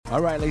All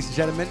right, ladies and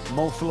gentlemen,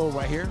 Mo Flow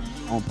right here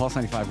on Pulse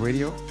 95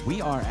 Radio.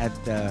 We are at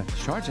the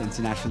Sharjah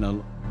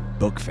International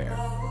Book Fair.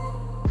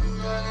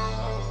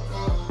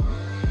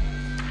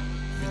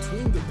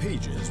 Between the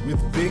Pages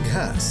with Big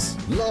Hass,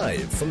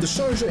 live from the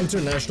Sharjah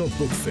International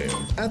Book Fair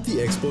at the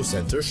Expo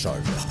Center,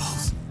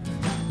 Sharjah.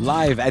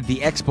 Live at the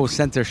Expo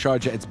Center,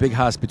 Sharjah, it's Big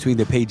House Between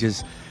the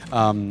Pages.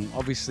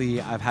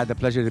 Obviously, I've had the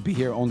pleasure to be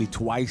here only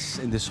twice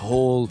in this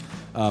whole,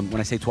 when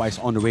I say twice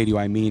on the radio,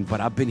 I mean, but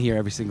I've been here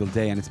every single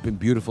day, and it's been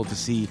beautiful to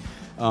see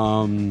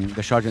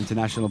the Sharjah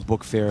International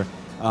Book Fair.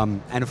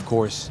 And of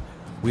course,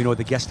 we know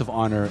the guest of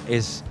honor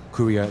is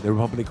Korea, the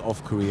Republic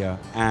of Korea.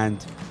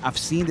 And I've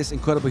seen this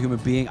incredible human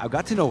being. I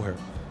got to know her,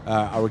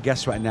 our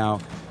guest right now,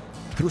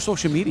 through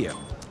social media.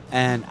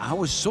 And I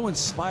was so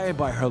inspired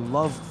by her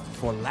love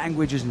for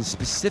languages, and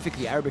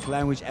specifically Arabic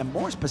language, and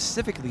more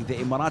specifically the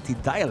Emirati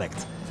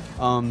dialect,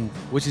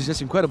 which is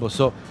just incredible.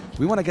 So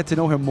we want to get to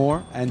know her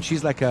more, and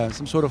she's like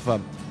some sort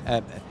of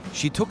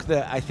she took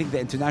I think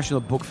the International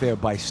Book Fair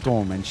by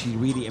storm, and she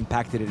really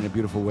impacted it in a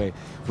beautiful way.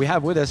 We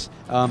have with us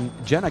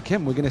Janna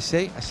Kim. We're going to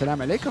say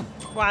Assalamu alaikum.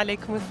 Wa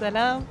alaikum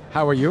assalam.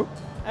 How are you?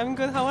 I'm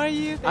good. How are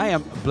you? I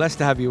am blessed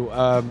to have you.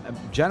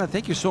 Janna,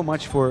 thank you so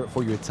much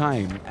for your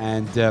time.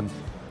 And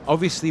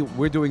obviously,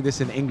 we're doing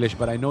this in English,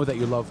 but I know that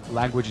you love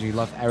language and you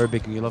love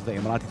Arabic and you love the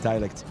Emirati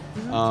dialect.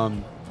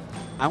 Mm-hmm.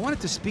 I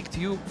wanted to speak to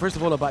you, first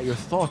of all, about your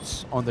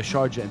thoughts on the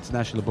Sharjah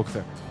International Book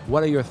Fair.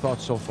 What are your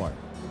thoughts so far?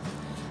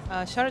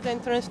 Sharjah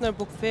International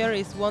Book Fair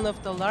is one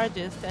of the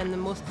largest and the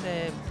most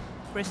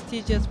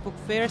prestigious book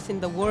fairs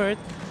in the world.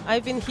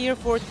 I've been here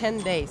for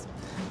 10 days.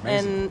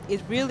 Amazing. And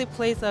it really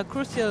plays a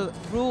crucial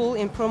role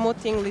in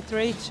promoting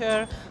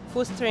literature,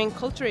 fostering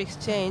cultural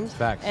exchange,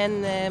 Facts.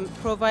 and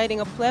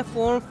providing a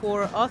platform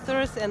for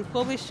authors and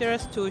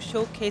publishers to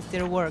showcase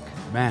their work.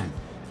 Man,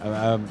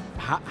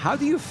 how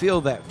do you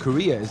feel that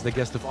Korea is the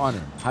guest of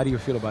honor? How do you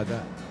feel about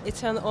that?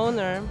 It's an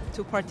honor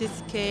to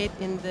participate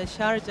in the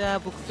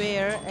Sharjah Book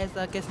Fair as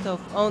a guest of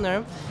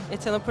honor.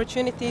 It's an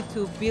opportunity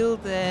to build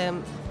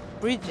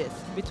bridges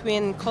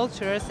between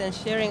cultures and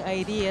sharing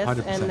ideas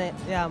 100%.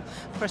 and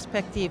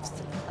perspectives.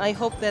 I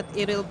hope that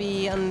it will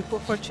be an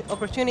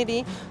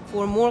opportunity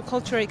for more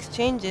cultural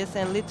exchanges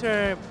and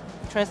literary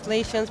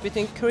translations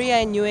between Korea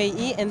and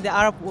UAE and the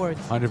Arab world.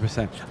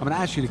 100%. I'm going to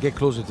ask you to get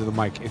closer to the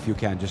mic if you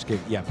can. Just get,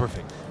 yeah,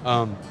 perfect.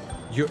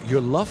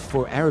 Your love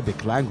for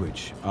Arabic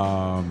language,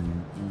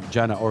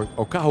 Janna, or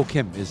Kaho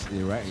Kim is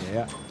right,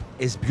 yeah,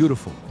 is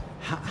beautiful.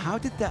 How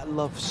did that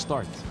love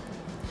start?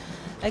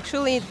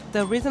 Actually,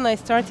 the reason I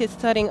started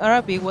studying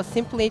Arabic was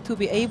simply to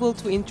be able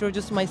to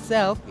introduce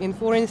myself in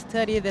foreign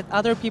study that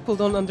other people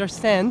don't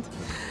understand.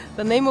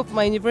 The name of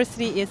my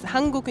university is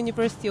Hanguk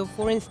University of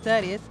Foreign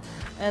Studies,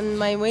 and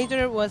my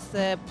major was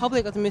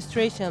public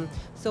administration.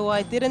 So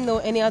I didn't know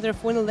any other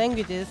foreign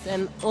languages,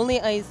 and only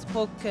I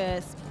spoke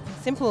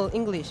simple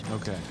English.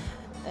 Okay.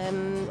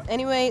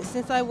 Anyway,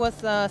 since I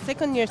was a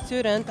second-year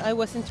student, I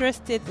was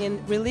interested in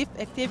relief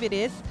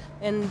activities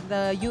in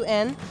the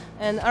UN,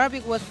 and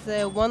Arabic was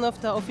one of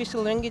the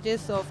official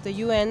languages of the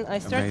UN. I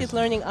started Amazing.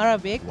 learning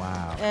Arabic,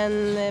 Wow.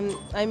 and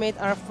I made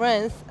Arab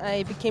friends.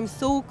 I became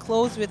so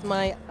close with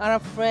my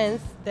Arab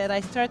friends that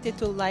I started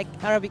to like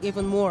Arabic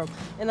even more.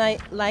 And I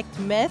liked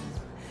math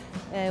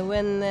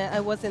when I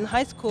was in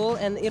high school,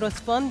 and it was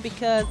fun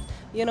because,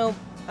 you know,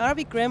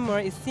 Arabic grammar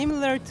is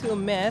similar to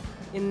math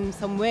in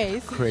some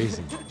ways.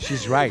 Crazy.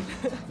 She's right.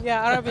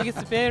 Yeah, Arabic is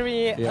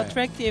very Yeah.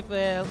 attractive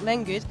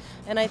language,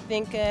 and I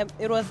think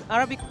it was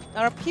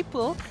Arab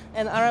people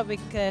and Arabic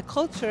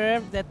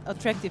culture that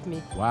attracted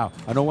me. Wow.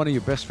 I know one of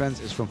your best friends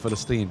is from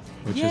Palestine,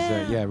 which Yeah,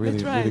 is really,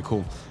 that's right. really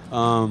cool.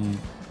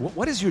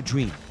 What is your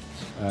dream,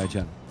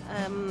 Jan?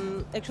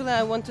 Actually,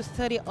 I want to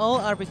study all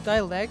Arabic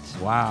dialects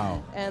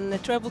Wow. and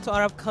travel to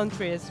Arab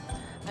countries.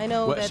 I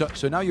know Well, that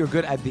so now you're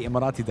good at the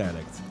Emirati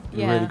dialect.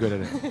 You're Yeah. really good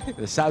at it.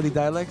 The Saudi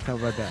dialect, how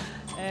about that?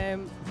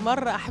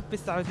 مرة أحب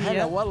السعودية.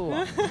 Hello,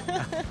 wallah.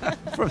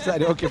 From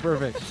Saudi, okay,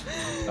 perfect.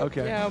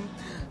 Okay.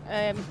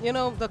 Yeah. You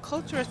know, the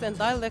cultures and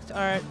dialects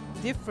are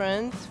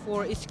different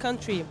for each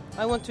country.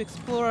 I want to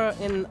explore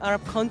in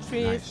Arab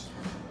countries Nice.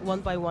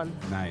 one by one.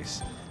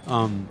 Nice.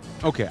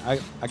 Okay,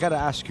 I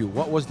gotta ask you,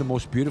 what was the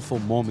most beautiful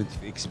moment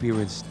you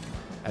experienced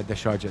at the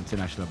Sharjah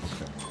International Book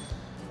Fair?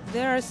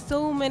 There are so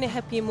many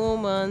happy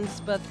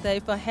moments, but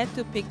if I had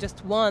to pick just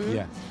one,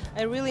 Yeah.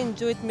 I really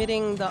enjoyed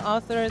meeting the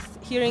authors,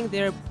 hearing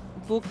their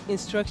book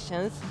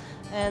instructions,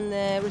 and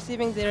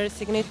receiving their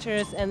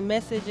signatures and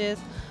messages.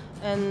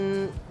 And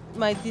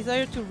my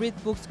desire to read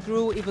books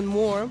grew even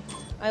more.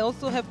 I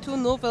also have 2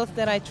 novels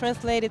that I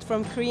translated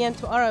from Korean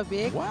to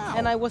Arabic, Wow.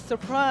 and I was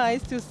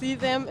surprised to see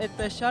them at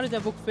the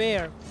Sharjah Book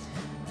Fair.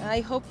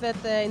 I hope that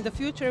in the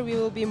future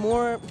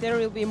there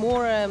will be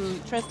more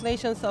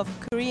translations of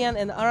Korean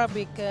and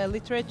Arabic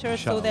literature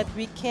so Inshallah. that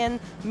we can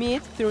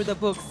meet through the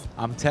books.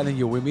 I'm telling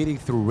you, we're meeting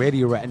through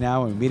radio right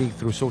now, and meeting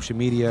through social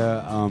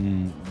media.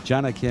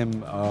 Janna Kim,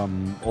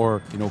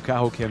 or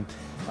Kaho Kim.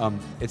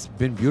 It's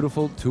been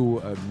beautiful to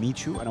meet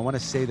you, and I want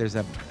to say there's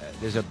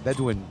a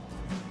Bedouin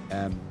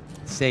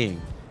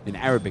saying in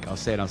Arabic. I'll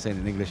say it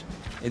in English.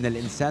 إن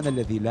الإنسان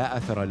الذي لا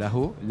أثر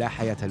له لا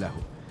حياة له.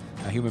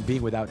 A human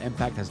being without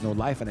impact has no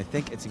life, and I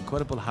think it's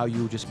incredible how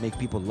you just make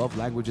people love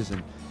languages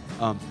and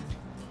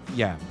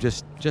yeah,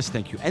 just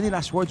thank you. Any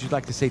last words you'd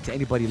like to say to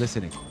anybody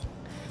listening?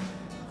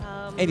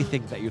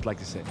 Anything that you'd like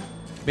to say?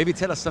 Maybe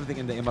tell us something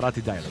in the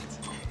Emirati dialect.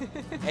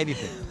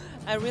 Anything.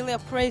 I really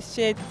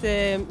appreciate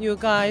you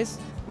guys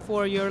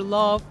for your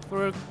love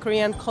for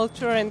Korean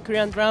culture and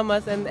Korean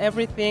dramas and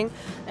everything,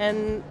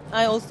 and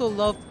I also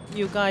love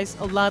you guys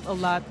a lot.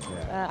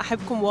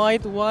 أحبكم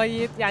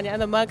وايد يعني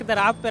أنا ما أقدر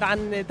أعبر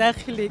عن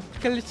داخلي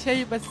كل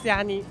شيء بس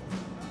يعني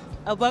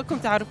أباكم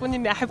تعرفون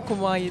إني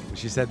أحبكم وايد.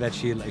 She said that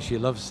she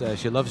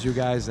loves you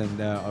guys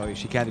and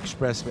she can't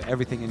express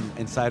everything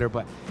inside her,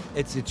 but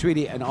it's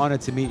really an honor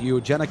to meet you.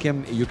 Janna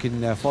Kim, you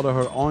can follow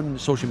her on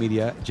social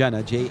media.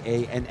 Janna,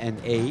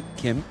 Janna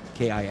Kim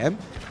Kim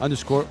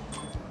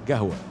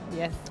 _Gahwa.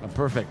 Yes.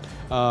 Perfect.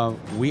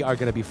 We are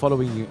going to be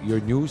following your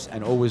news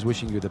and always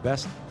wishing you the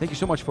best. Thank you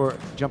so much for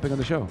jumping on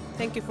the show.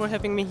 Thank you for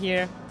having me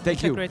here.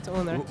 Thank you. It's a great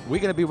honor. We're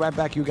going to be right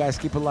back. You guys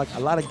keep it locked. A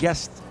lot of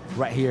guests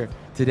right here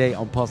today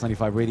on Pulse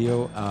 95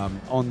 Radio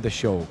on the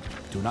show.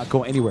 Do not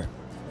go anywhere.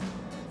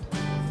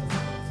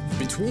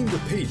 Between the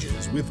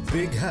Pages with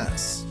Big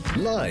Hass,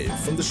 live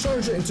from the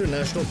Sharjah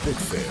International Book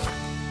Fair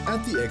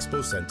at the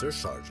Expo Center,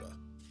 Sharjah.